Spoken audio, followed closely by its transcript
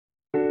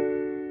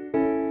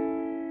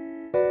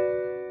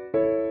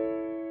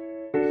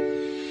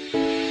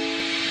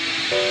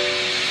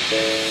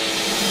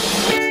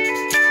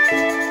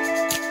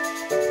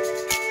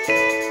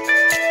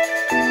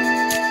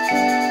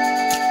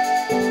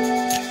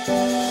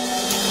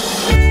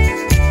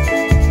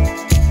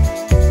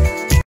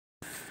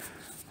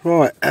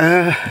Right,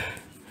 hello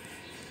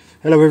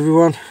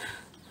everyone.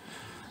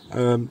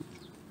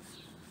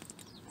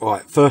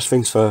 Right, first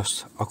things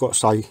first, I've got to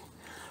say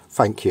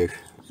thank you.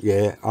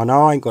 Yeah, I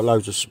know I ain't got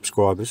loads of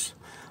subscribers,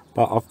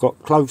 but I've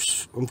got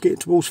close, I'm getting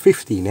towards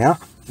 50 now,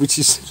 which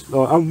is,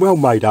 like, I'm well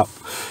made up.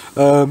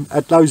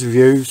 Had loads of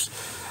views.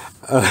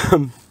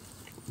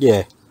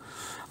 Yeah,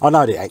 I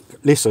know that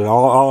ain't, listen, I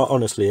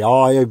honestly,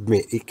 I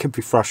admit it can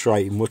be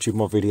frustrating watching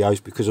my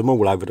videos because I'm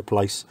all over the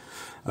place.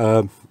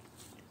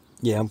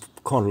 Yeah, I'm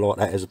kind of like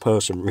that as a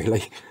person,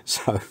 really.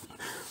 So,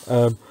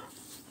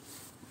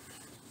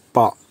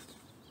 but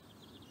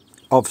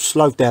I've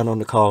slowed down on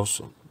the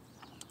cars.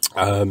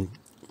 I've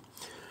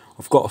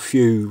got a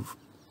few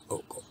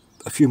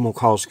more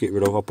cars to get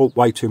rid of. I bought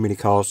way too many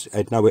cars,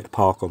 had nowhere to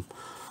park them.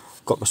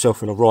 Got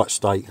myself in a right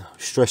state,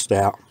 stressed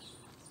out.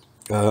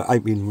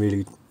 Ain't been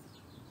really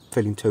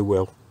feeling too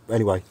well.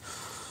 Anyway,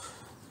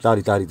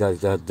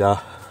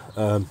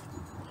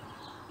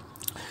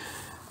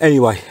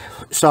 anyway,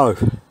 so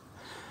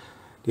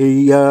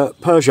the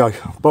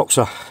Peugeot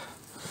Boxer,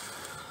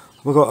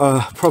 we've got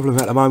a problem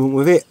at the moment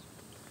with it.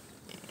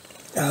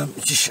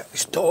 Just shut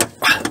this door.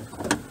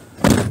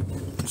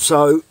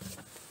 So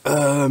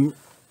I'm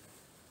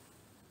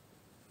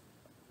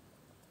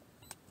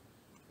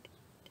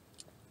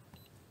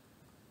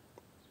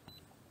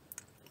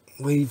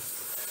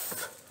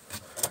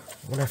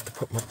gonna have to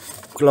put my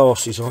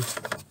glasses on.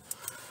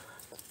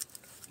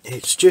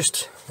 It's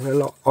just a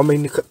lot. I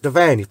mean, the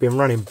van has been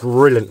running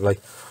brilliantly.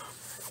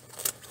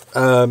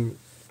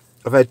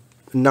 I've had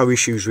no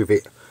issues with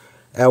it.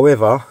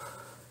 However,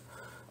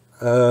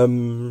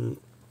 in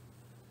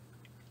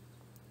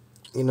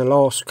the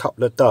last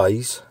couple of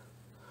days,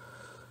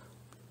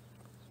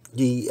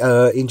 the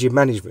engine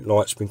management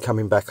light's been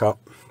coming back up,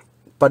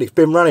 but it's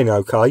been running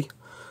okay.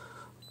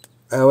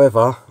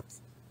 However,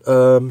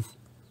 I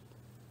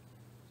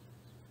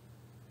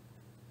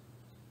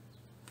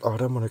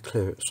don't want to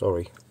clear it,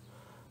 sorry.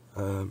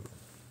 Right,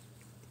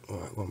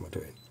 what am I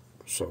doing?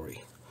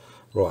 Sorry.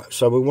 Right,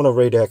 so we want to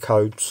read our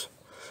codes.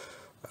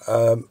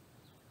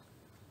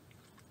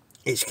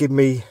 It's given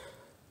me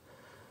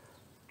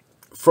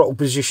throttle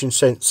position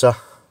sensor,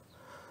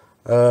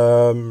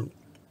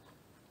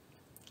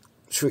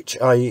 switch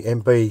A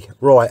and B.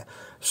 Right,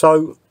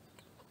 so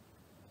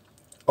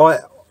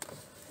let's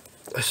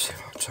see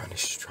if I turn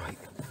this straight.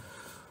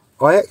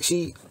 I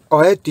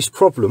had this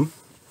problem.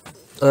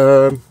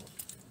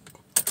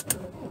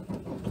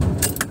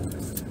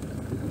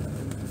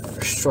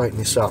 Straighten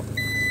this up.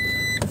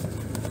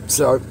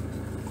 So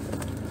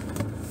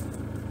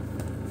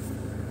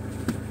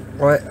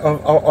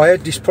I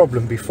had this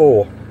problem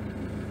before,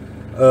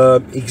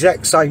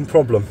 exact same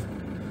problem,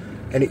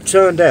 and it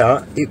turned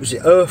out it was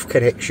the earth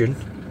connection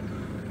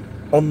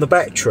on the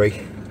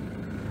battery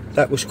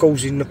that was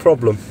causing the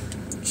problem.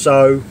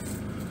 So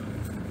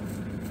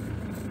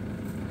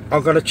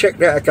I'm going to check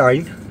that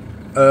again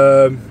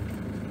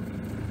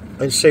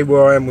and see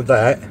where I am with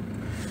that.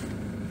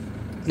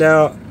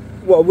 Now,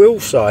 what I will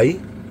say,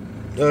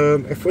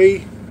 if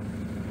we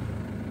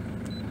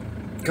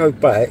go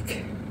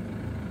back,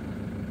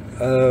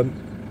 right,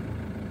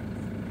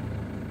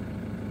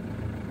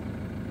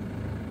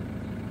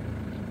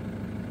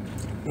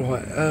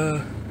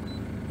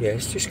 yeah,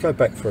 let's just go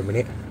back for a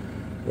minute.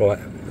 Right,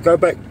 go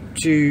back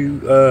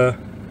to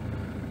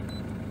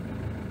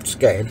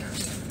scan,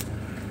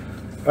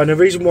 and the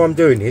reason why I'm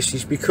doing this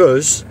is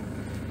because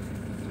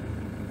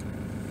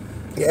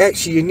it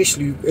actually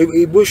initially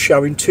it was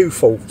showing two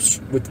faults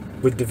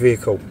with the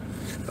vehicle.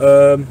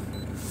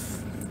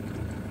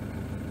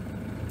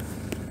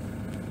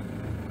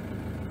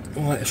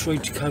 Right, let's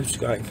read the codes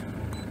again,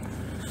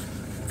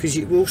 because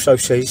it also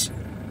says,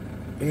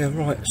 yeah,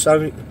 right,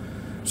 so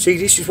see,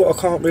 this is what I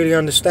can't really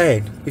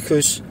understand,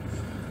 because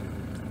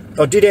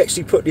I did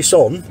actually put this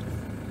on.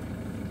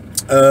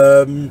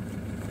 I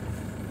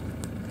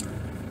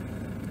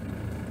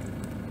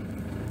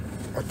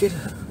did.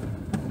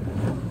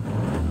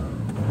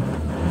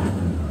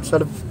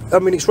 So I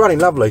mean, it's running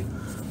lovely,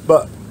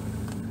 but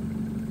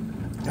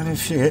I don't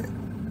see it.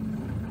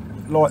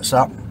 Lights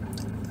up.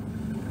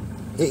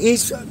 It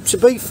is, to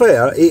be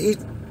fair, it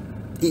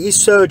is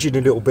surging a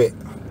little bit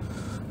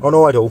on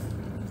idle.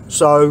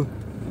 So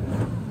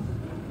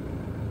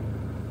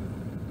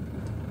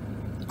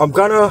I'm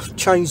gonna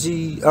change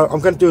the.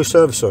 I'm gonna do a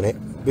service on it,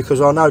 because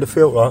I know the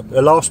filter.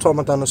 The last time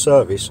I done a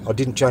service, I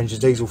didn't change the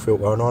diesel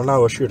filter, and I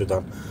know I should have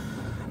done.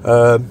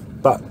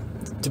 But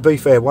to be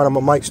fair, one of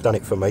my mates done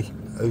it for me,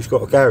 who's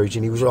got a garage,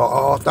 and he was like,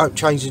 "Oh, don't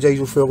change the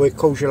diesel filter, it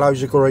causes you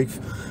loads of grief,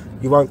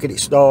 you won't get it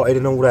started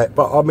and all that."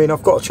 But I mean,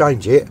 I've got to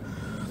change it,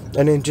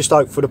 and then just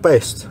hope for the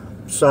best.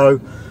 So,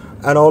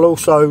 and I'll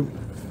also,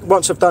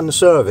 once I've done the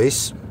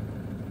service,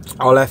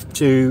 I'll have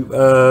to,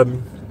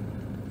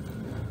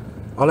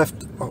 I'm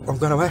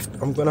gonna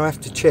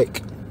have to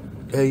check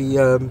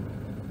the,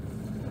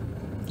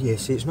 yeah,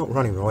 see, it's not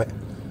running right,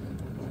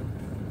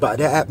 but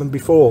that happened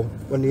before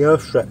when the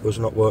earth strap was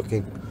not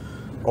working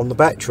on the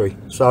battery,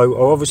 so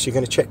I'm obviously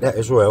going to check that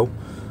as well.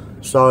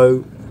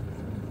 So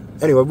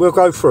anyway, we'll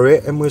go through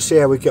it and we'll see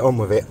how we get on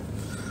with it.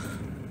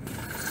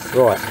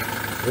 Right,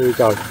 here we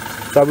go.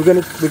 So we're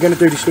gonna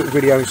do this little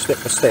video in step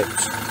by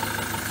steps.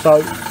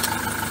 So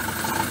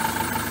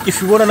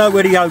if you want to know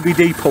where the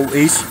OBD port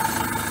is,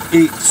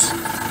 it's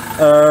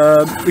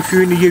if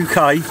you're in the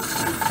UK,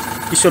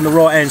 it's on the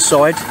right hand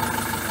side,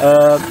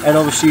 and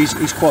obviously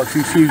it's quite a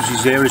few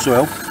fuses there as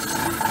well.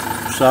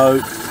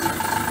 So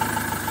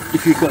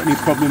if you've got any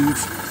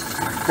problems,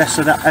 that's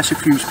a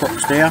fuse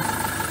box there.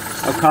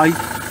 Okay,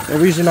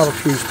 there is another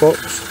fuse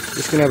box.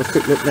 Just gonna have a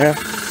quick look now.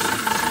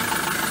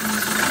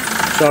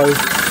 So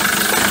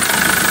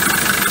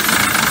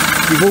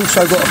you've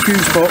also got a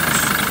fuse box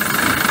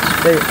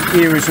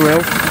here as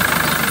well.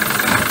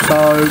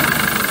 So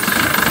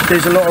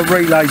there's a lot of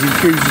relays and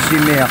fuses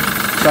in there.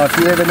 So if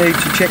you ever need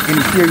to check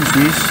any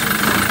fuses,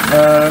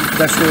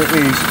 that's where it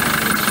is.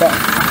 But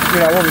you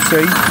know,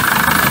 obviously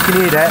you can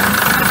hear that.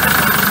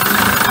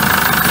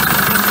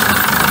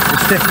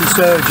 It's definitely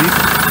surging.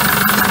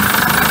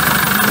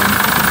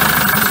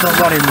 It's not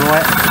running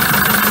right.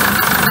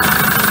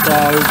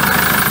 So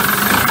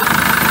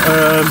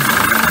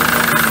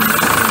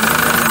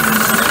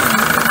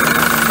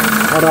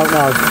I don't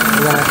know. I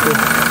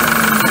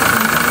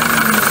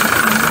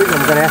think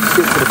I'm going to have to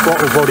stick to the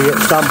throttle body at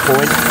some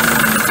point.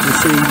 You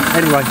see,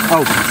 anyway.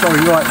 Oh,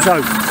 sorry. Right.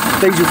 So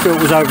diesel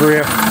filters over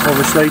here,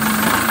 obviously.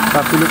 So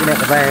if you're looking at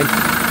the van,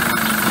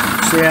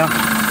 see how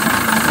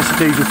that's a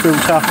diesel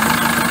filter.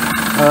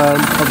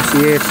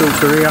 Obviously, air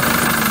filter here.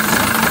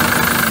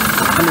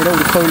 I mean, all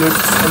the coolant.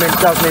 I mean, it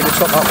does need a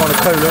top up on the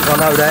coolant. I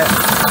know that.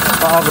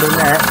 But other than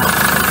that,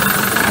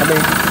 I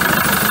mean,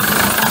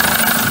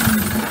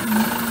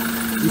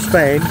 this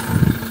van,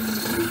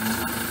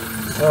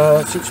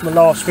 since my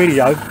last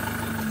video,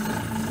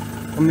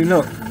 I mean,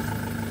 look, I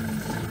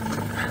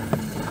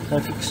don't know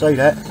if you can see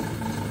that,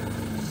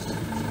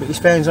 but this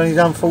van's only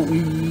done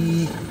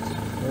 40,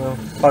 well,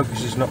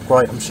 focus is not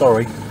great, I'm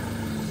sorry,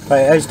 but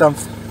it has done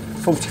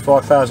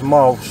 45,000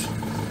 miles,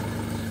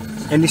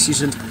 and this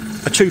is a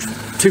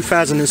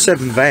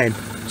 2007 van,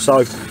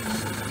 so,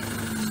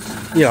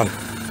 you know,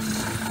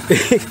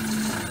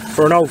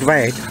 for an old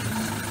van,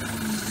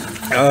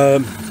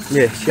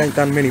 yeah, she ain't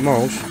done many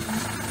miles.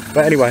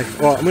 But anyway,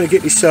 right, I'm going to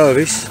get this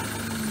service.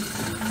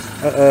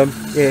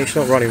 Yeah, it's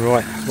not running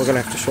right. We're going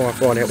to have to try and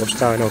find out what's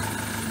going on.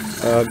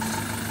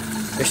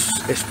 Let's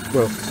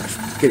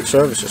get it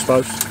serviced, I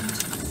suppose,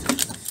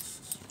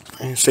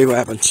 and see what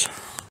happens.